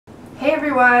Hey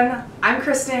everyone, I'm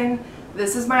Kristen.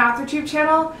 This is my AuthorTube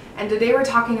channel, and today we're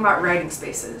talking about writing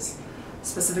spaces,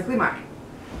 specifically mine.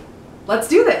 Let's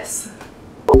do this!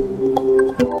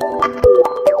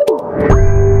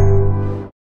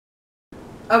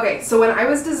 Okay, so when I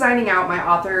was designing out my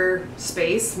author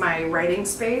space, my writing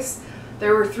space,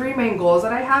 there were three main goals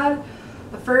that I had.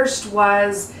 The first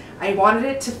was I wanted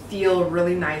it to feel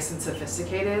really nice and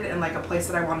sophisticated and like a place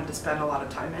that I wanted to spend a lot of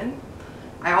time in.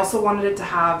 I also wanted it to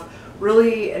have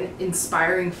really an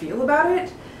inspiring feel about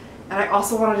it, and I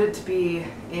also wanted it to be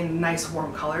in nice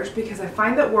warm colors because I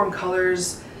find that warm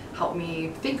colors help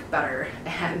me think better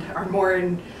and are more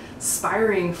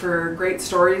inspiring for great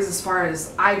stories as far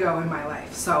as I go in my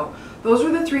life. So those were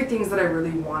the three things that I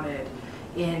really wanted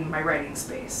in my writing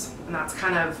space, and that's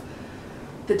kind of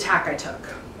the tack I took.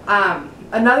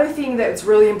 Another thing that's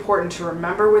really important to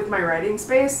remember with my writing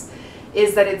space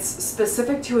is that it's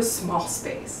specific to a small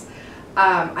space.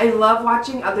 I love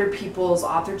watching other people's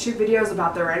AuthorTube videos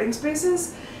about their writing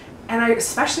spaces, and I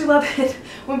especially love it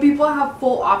when people have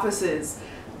full offices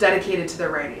dedicated to their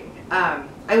writing. I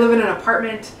live in an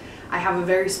apartment, I have a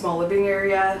very small living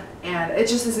area, and it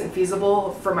just isn't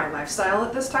feasible for my lifestyle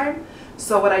at this time.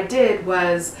 So what I did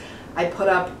was I put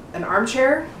up an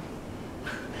armchair,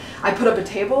 I put up a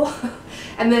table,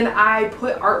 and then I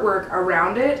put artwork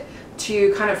around it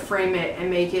to kind of frame it and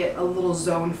make it a little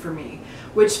zone for me,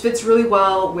 which fits really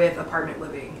well with apartment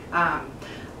living.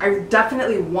 I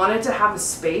definitely wanted to have a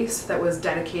space that was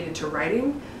dedicated to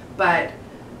writing, but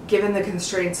given the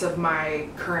constraints of my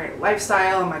current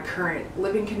lifestyle and my current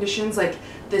living conditions, like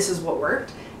this is what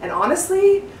worked. And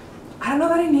honestly, I don't know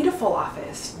that I need a full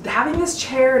office. Having this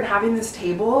chair and having this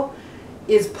table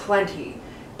is plenty,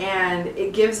 and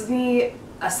it gives me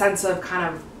a sense of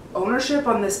kind of ownership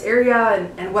on this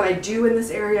area and what I do in this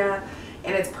area,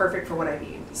 and it's perfect for what I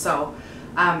need. So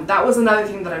that was another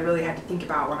thing that I really had to think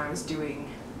about when I was doing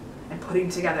and putting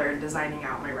together and designing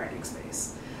out my writing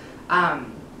space.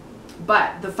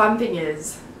 But the fun thing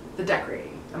is the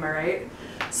decorating, am I right?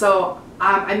 So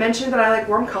I mentioned that I like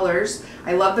warm colors.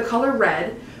 I love the color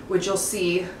red, which you'll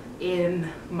see in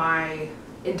my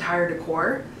entire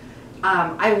decor.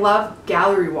 I love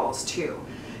gallery walls too.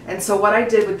 And so what I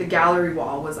did with the gallery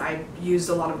wall was I used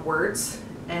a lot of words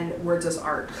and words as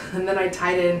art. And then I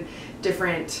tied in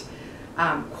different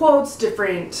quotes,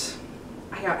 different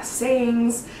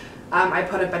sayings. I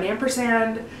put up an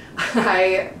ampersand.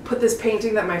 I put this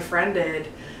painting that my friend did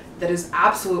that is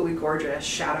absolutely gorgeous.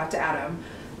 Shout out to Adam.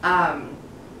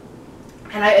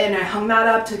 And I hung that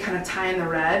up to kind of tie in the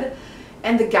red.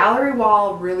 And the gallery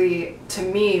wall really, to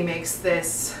me, makes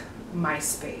this my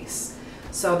space.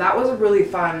 So that was a really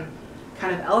fun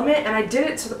kind of element, and I did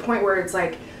it to the point where it's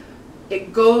like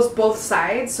it goes both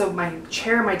sides, so my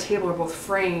chair and my table are both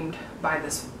framed by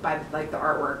like the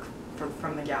artwork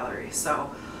from the gallery.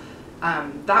 So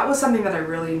that was something that I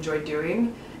really enjoyed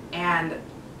doing, and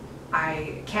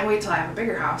I can't wait till I have a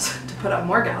bigger house to put up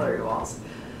more gallery walls.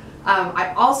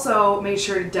 I also made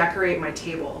sure to decorate my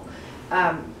table.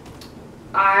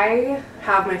 I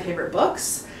have my favorite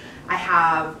books. I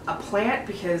have a plant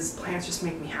because plants just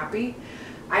make me happy.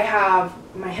 I have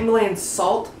my Himalayan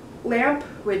salt lamp,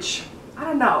 which, I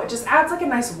don't know, it just adds like a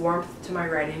nice warmth to my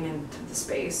writing and to the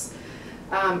space.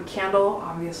 Candle,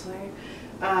 obviously.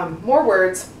 More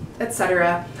words,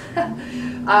 etc.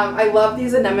 I love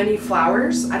these anemone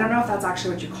flowers. I don't know if that's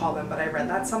actually what you call them, but I read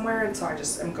that somewhere, and so I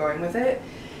just am going with it.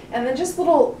 And then just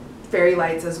little fairy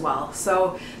lights as well.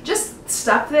 So just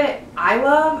stuff that I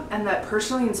love and that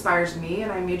personally inspires me, and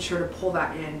I made sure to pull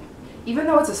that in. Even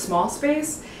though it's a small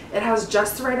space, it has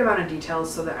just the right amount of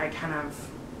details so that I kind of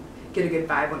get a good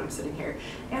vibe when I'm sitting here.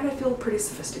 And I feel pretty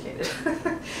sophisticated,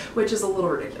 which is a little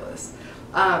ridiculous.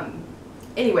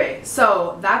 Anyway,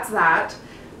 so that's that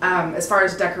as far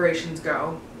as decorations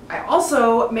go. I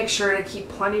also make sure to keep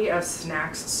plenty of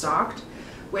snacks stocked,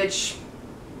 which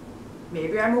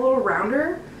maybe I'm a little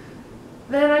rounder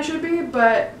than I should be,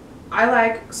 but I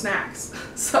like snacks.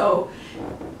 So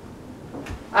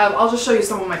I'll just show you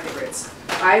some of my favorites.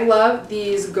 I love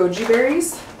these goji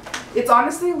berries. It's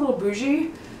honestly a little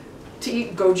bougie to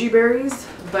eat goji berries,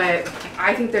 but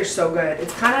I think they're so good.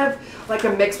 It's kind of like a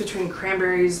mix between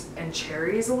cranberries and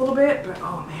cherries a little bit, but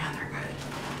oh man, they're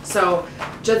good. So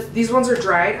just these ones are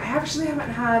dried. I actually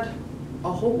haven't had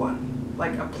a whole one,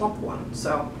 like a plump one.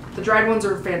 So the dried ones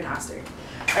are fantastic.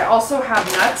 I also have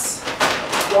nuts.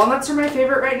 Walnuts are my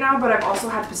favorite right now, but I've also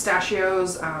had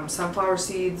pistachios, sunflower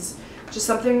seeds, just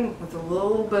something with a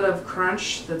little bit of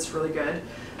crunch that's really good.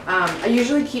 I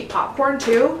usually keep popcorn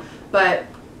too, but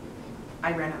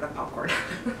I ran out of popcorn.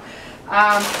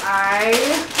 I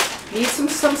need some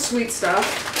sweet stuff.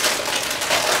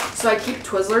 So I keep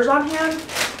Twizzlers on hand.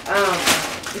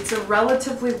 It's a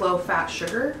relatively low-fat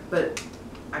sugar, but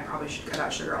I probably should cut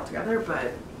out sugar altogether.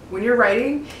 But when you're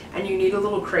writing and you need a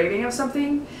little craving of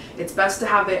something, it's best to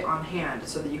have it on hand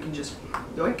so that you can just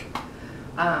yoink.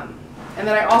 And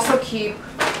then I also keep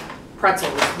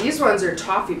pretzels. These ones are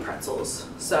toffee pretzels,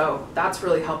 so that's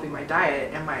really helping my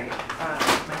diet and my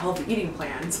my healthy eating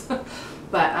plans.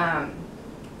 but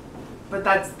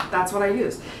that's what I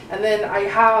use. And then I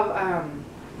have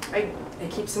I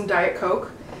keep some Diet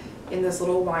Coke in this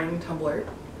little wine tumbler.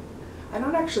 I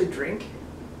don't actually drink,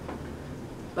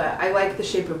 but I like the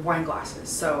shape of wine glasses,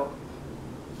 so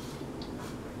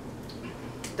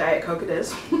Diet Coke it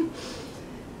is.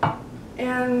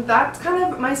 And that's kind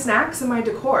of my snacks and my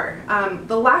decor.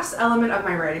 The last element of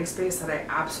my writing space that I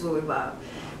absolutely love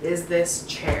is this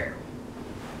chair.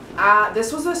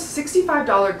 This was a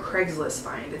 $65 Craigslist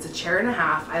find. It's a chair and a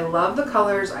half. I love the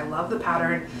colors, I love the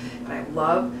pattern, and I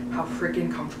love how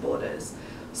freaking comfortable it is.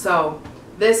 So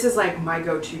this is like my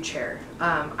go-to chair.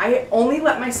 I only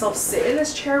let myself sit in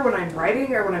this chair when I'm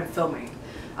writing or when I'm filming.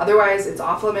 Otherwise, it's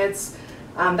off limits.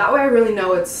 That way I really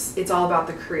know it's all about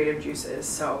the creative juices.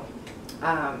 So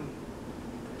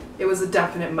it was a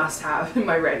definite must-have in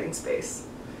my writing space.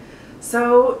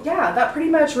 So yeah, that pretty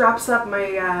much wraps up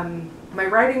my my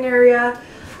writing area.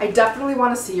 I definitely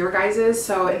want to see your guys's,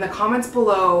 so in the comments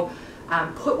below,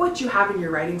 put what you have in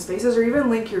your writing spaces or even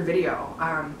link your video.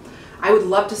 I would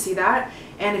love to see that.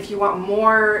 And if you want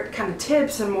more kind of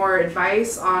tips and more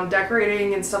advice on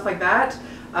decorating and stuff like that,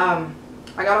 I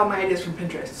got all my ideas from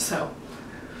Pinterest, so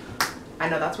I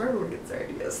know that's where everyone gets their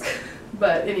ideas.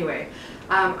 But anyway,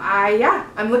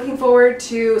 I'm looking forward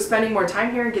to spending more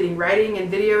time here, getting writing and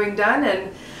videoing done,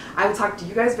 and I will talk to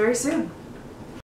you guys very soon.